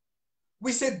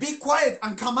 We say, be quiet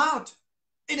and come out.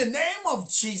 In the name of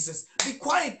Jesus, be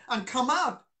quiet and come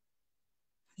out.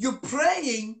 You're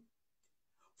praying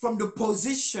from the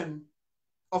position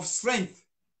of strength.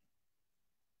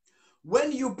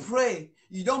 When you pray,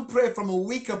 you don't pray from a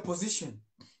weaker position.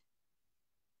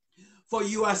 For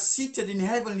you are seated in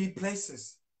heavenly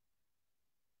places.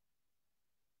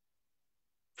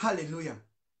 Hallelujah.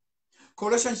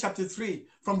 Colossians chapter 3,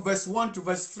 from verse 1 to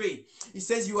verse 3. It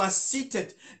says you are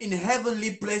seated in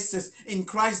heavenly places in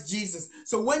Christ Jesus.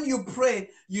 So when you pray,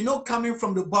 you're not coming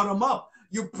from the bottom up.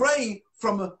 You're praying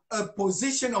from a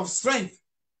position of strength.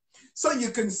 So you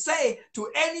can say to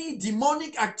any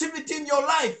demonic activity in your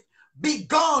life, be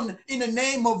gone in the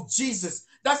name of Jesus.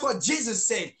 That's what Jesus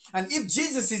said. And if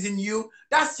Jesus is in you,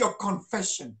 that's your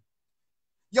confession.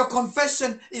 Your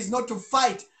confession is not to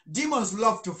fight. Demons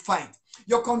love to fight.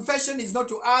 Your confession is not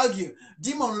to argue.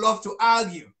 Demons love to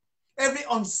argue. Every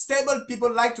unstable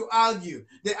people like to argue.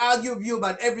 They argue with you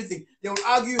about everything. They will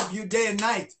argue with you day and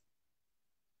night.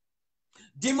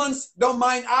 Demons don't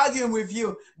mind arguing with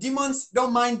you. Demons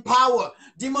don't mind power.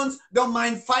 Demons don't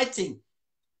mind fighting.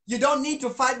 You don't need to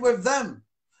fight with them.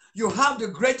 You have the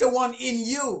greater one in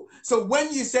you. So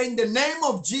when you say in the name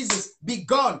of Jesus, be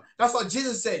gone. That's what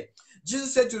Jesus said.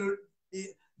 Jesus said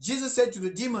to the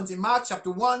demons in Mark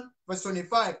chapter 1, verse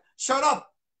 25, shut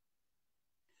up.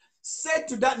 Say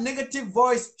to that negative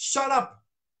voice, shut up.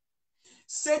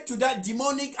 Say to that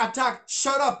demonic attack,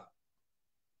 shut up.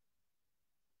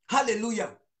 Hallelujah.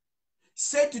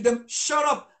 Say to them, shut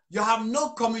up. You have no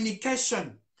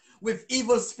communication with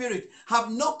evil spirit.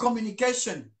 Have no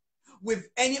communication with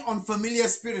any unfamiliar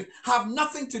spirit. Have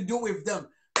nothing to do with them.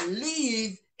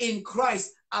 Live in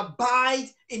Christ. Abide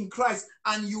in Christ,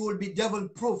 and you will be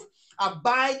devil-proof.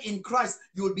 Abide in Christ,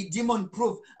 you will be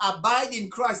demon-proof. Abide in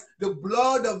Christ. The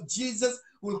blood of Jesus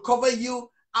will cover you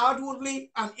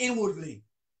outwardly and inwardly.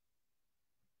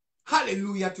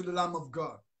 Hallelujah to the Lamb of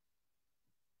God.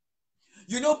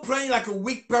 You're not praying like a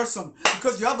weak person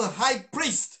because you have a high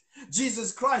priest,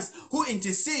 Jesus Christ, who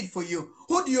intercedes for you.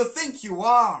 Who do you think you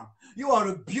are? You are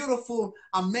a beautiful,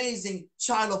 amazing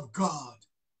child of God.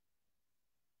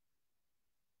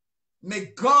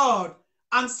 May God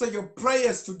answer your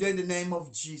prayers today in the name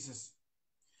of Jesus.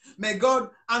 May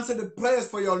God answer the prayers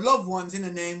for your loved ones in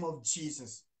the name of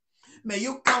Jesus. May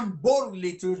you come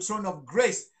boldly to the throne of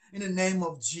grace in the name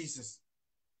of Jesus.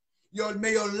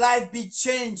 May your life be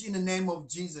changed in the name of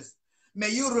Jesus. May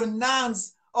you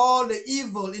renounce all the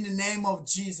evil in the name of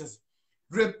Jesus.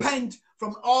 Repent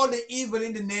from all the evil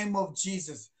in the name of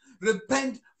Jesus.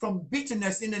 Repent from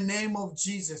bitterness in the name of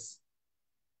Jesus.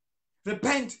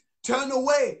 Repent, turn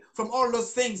away from all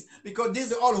those things because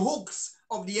these are all hooks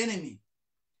of the enemy.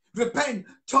 Repent,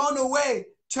 turn away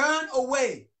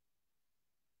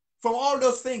from all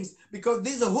those things because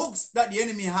these are hooks that the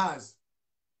enemy has.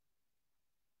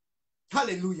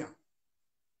 Hallelujah.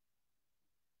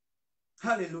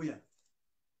 Hallelujah.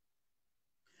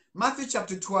 Matthew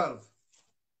chapter 12.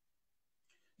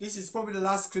 This is probably the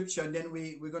last scripture and then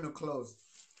we're going to close.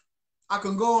 I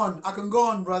can go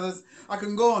on, brothers. I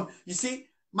can go on. You see,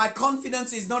 my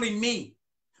confidence is not in me.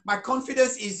 My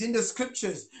confidence is in the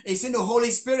scriptures. It's in the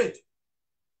Holy Spirit.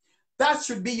 That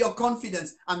should be your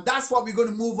confidence. And that's what we're going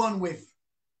to move on with.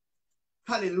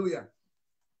 Hallelujah.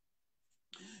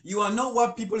 You are not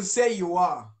what people say you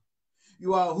are.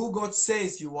 You are who God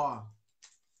says you are.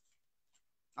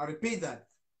 I repeat that.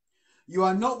 You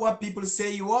are not what people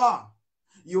say you are.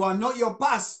 You are not your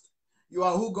past. You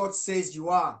are who God says you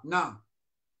are now.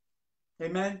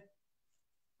 Amen.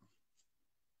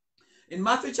 In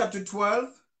Matthew chapter 12,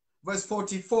 verse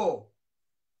 44.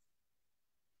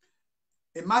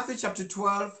 In Matthew chapter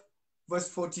 12, verse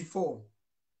 44.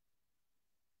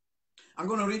 I'm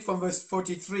going to read from verse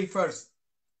 43 first.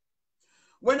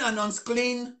 When an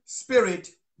unclean spirit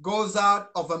goes out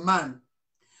of a man,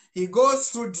 he goes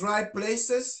through dry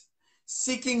places,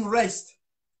 seeking rest,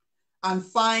 and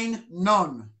find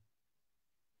none.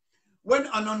 When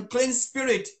an unclean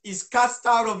spirit is cast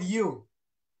out of you,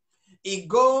 it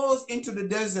goes into the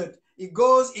desert. It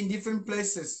goes in different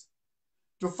places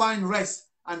to find rest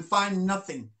and find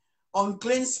nothing.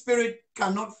 Unclean spirit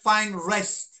cannot find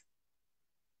rest.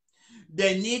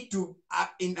 They need to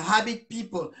inhabit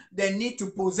people. They need to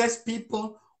possess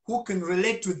people who can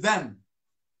relate to them.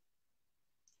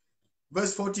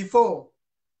 Verse 44.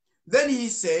 Then he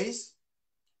says,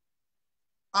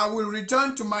 I will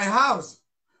return to my house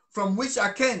from which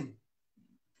I came.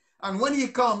 And when he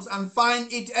comes and find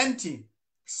it empty,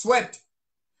 swept,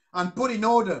 and put in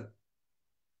order.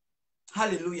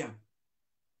 Hallelujah.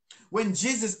 When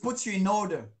Jesus puts you in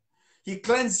order, he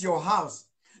cleanses your house.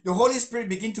 The Holy Spirit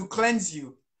begins to cleanse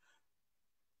you.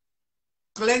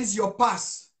 Cleanse your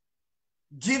past.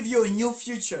 Give you a new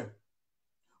future.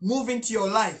 Move into your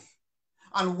life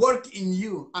and work in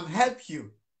you and help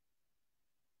you.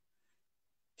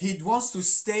 He wants to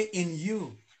stay in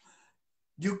you.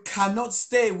 You cannot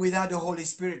stay without the Holy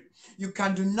Spirit. You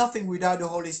can do nothing without the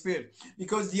Holy Spirit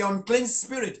because the unclean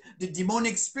spirit, the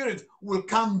demonic spirit will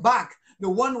come back. The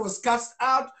one who was cast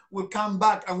out will come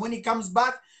back. And when he comes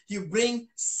back, he'll bring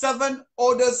 7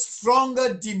 other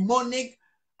stronger demonic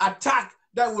attack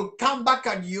that will come back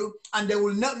at you and they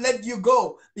will not let you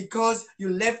go because you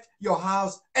left your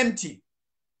house empty.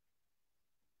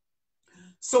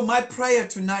 So my prayer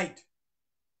tonight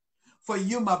for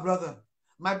you, my brother,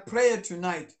 my prayer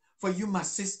tonight for you, my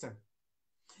sister,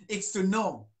 is to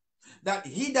know that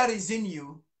he that is in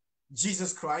you,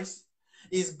 Jesus Christ,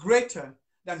 is greater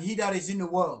than he that is in the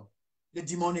world, the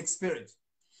demonic spirit.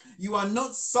 You are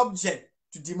not subject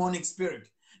to demonic spirit.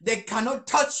 They cannot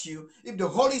touch you if the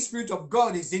Holy Spirit of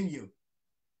God is in you.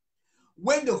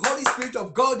 When the Holy Spirit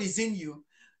of God is in you,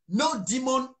 no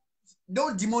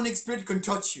demonic spirit can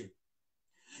touch you.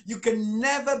 You can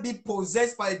never be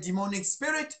possessed by a demonic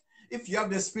spirit if you have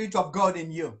the Spirit of God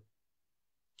in you.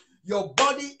 Your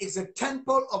body is a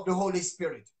temple of the Holy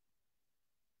Spirit.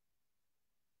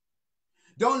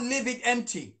 Don't leave it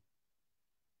empty.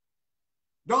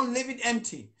 Don't leave it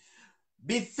empty.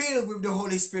 Be filled with the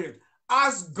Holy Spirit.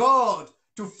 Ask God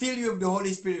to fill you with the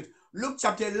Holy Spirit. Luke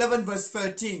chapter 11, verse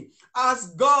 13.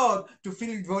 Ask God to fill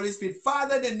you with the Holy Spirit.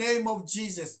 Father, in the name of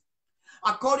Jesus,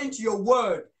 according to your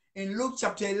word in Luke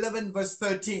chapter 11, verse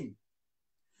 13,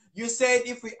 you said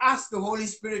if we ask the Holy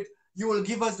Spirit, you will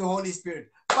give us the Holy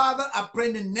Spirit. Father, I pray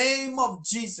in the name of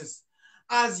Jesus,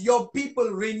 as your people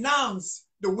renounce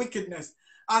the wickedness,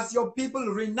 as your people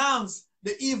renounce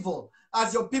the evil,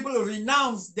 as your people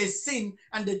renounce the sin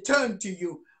and they turn to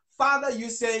you. Father, you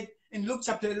said in Luke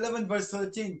chapter 11, verse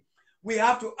 13, we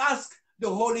have to ask the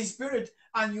Holy Spirit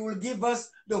and you will give us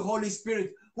the Holy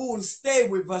Spirit who will stay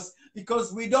with us,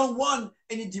 because we don't want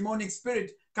any demonic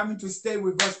spirit coming to stay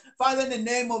with us. Father, in the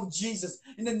name of Jesus,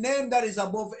 in the name that is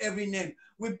above every name,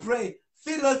 we pray,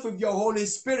 fill us with your Holy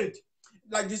Spirit.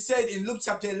 Like you said in Luke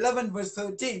chapter 11, verse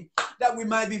 13, that we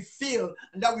might be filled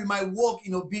and that we might walk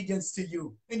in obedience to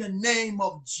you. In the name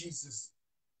of Jesus.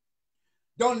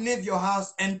 Don't leave your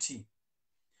house empty.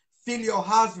 Fill your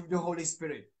house with the Holy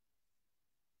Spirit.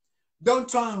 Don't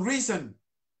try and reason.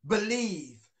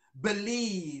 Believe,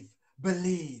 believe,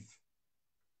 believe.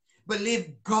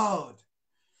 Believe God.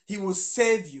 He will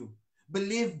save you.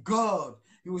 Believe God.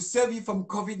 He will save you from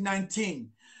COVID-19.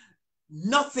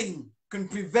 Nothing can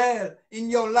prevail in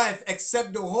your life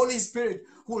except the Holy Spirit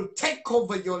who will take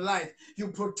over your life. He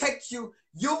will protect you,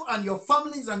 you and your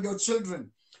families and your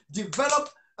children. Develop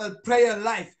a prayer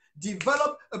life.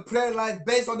 Develop a prayer life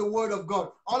based on the word of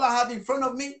God. All I have in front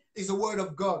of me is the word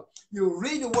of God. You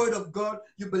read the word of God.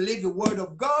 You believe the word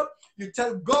of God. You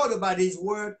tell God about his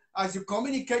word. As you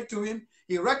communicate to him,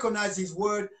 he recognizes his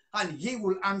word and he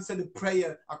will answer the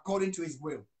prayer according to his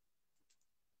will.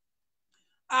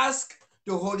 Ask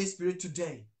the Holy Spirit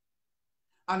today.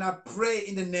 And I pray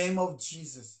in the name of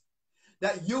Jesus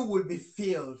that you will be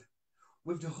filled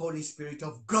with the Holy Spirit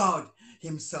of God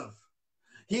himself.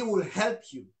 He will help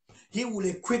you. He will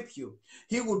equip you.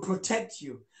 He will protect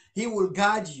you. He will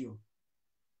guide you.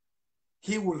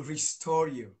 He will restore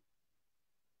you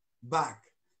back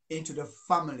into the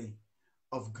family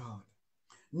of God.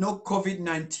 No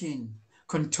COVID-19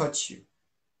 can touch you.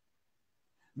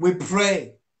 We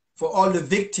pray for all the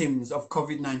victims of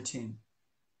COVID-19.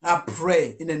 I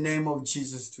pray in the name of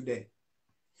Jesus today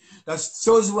that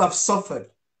those who have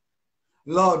suffered,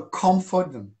 Lord,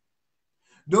 comfort them.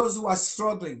 Those who are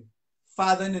struggling,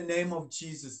 Father, in the name of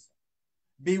Jesus,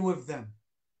 be with them.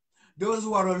 Those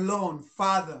who are alone,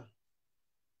 Father,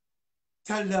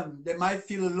 tell them they might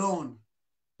feel alone,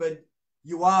 but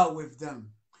you are with them.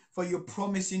 For you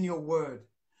promise in your word,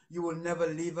 you will never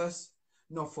leave us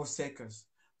nor forsake us.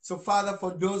 So, Father,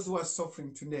 for those who are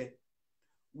suffering today,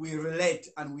 we relate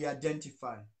and we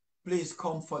identify. Please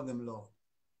comfort them, Lord.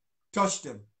 Touch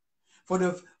them. For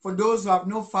those who have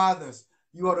no fathers,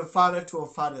 you are a father to a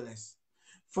fatherless.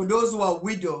 For those who are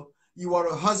widow, you are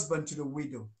a husband to the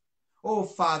widow. Oh,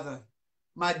 Father,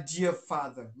 my dear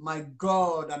Father, my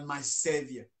God and my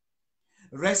Savior,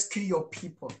 rescue your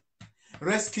people.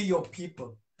 Rescue your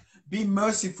people. Be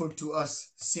merciful to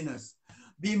us, sinners.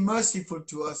 Be merciful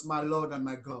to us, my Lord and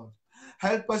my God.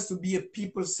 Help us to be a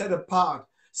people set apart,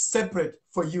 separate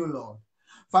for you, Lord.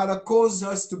 Father, cause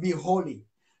us to be holy.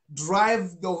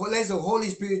 Let the Holy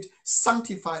Spirit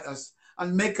sanctify us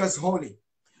and make us holy.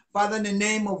 Father, in the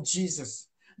name of Jesus,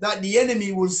 that the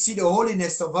enemy will see the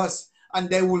holiness of us and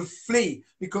they will flee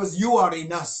because you are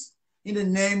in us. In the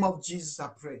name of Jesus, I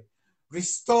pray.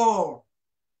 Restore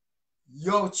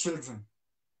your children.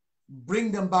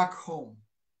 Bring them back home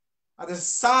at the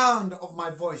sound of my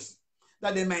voice,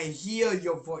 that they may hear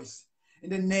your voice. In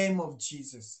the name of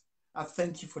Jesus, I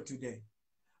thank you for today.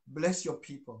 Bless your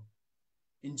people.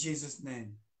 In Jesus'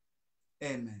 name,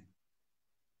 amen.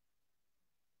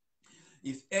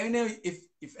 If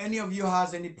any of you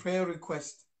has any prayer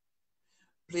request,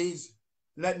 please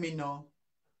let me know.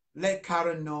 Let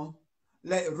Karen know.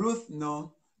 Let Ruth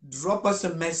know. Drop us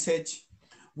a message.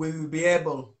 We will be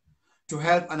able to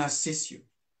help and assist you.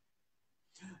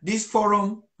 This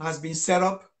forum has been set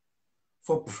up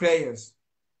for prayers.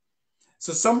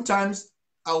 So sometimes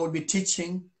I will be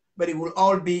teaching, but it will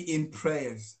all be in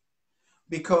prayers.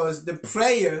 Because the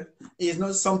prayer is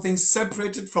not something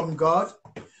separated from God.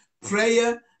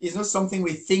 Prayer is not something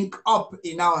we think up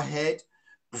in our head.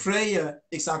 Prayer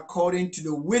is according to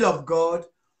the will of God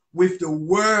with the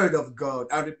word of God.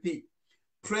 I repeat,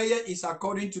 prayer is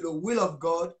according to the will of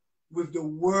God with the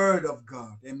word of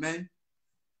God. Amen.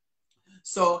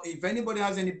 So if anybody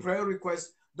has any prayer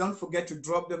requests, don't forget to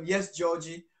drop them. Yes,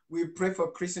 Georgie, we pray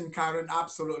for Chris and Karen,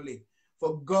 absolutely.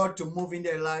 For God to move in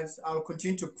their lives. I'll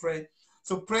continue to pray.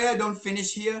 So prayer don't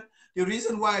finish here. The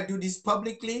reason why I do this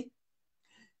publicly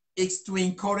is to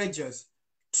encourage us.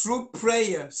 True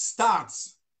prayer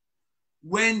starts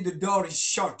when the door is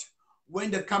shut, when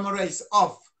the camera is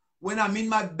off. When I'm in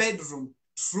my bedroom,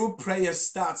 true prayer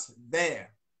starts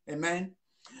there. Amen.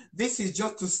 This is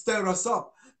just to stir us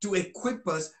up, to equip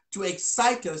us, to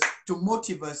excite us, to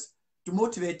motivate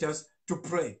us to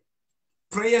pray.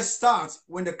 Prayer starts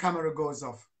when the camera goes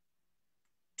off.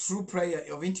 True prayer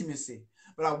of intimacy.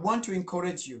 But I want to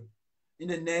encourage you in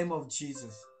the name of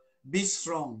Jesus. Be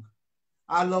strong.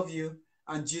 I love you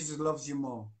and Jesus loves you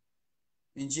more.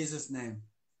 In Jesus' name,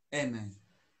 amen.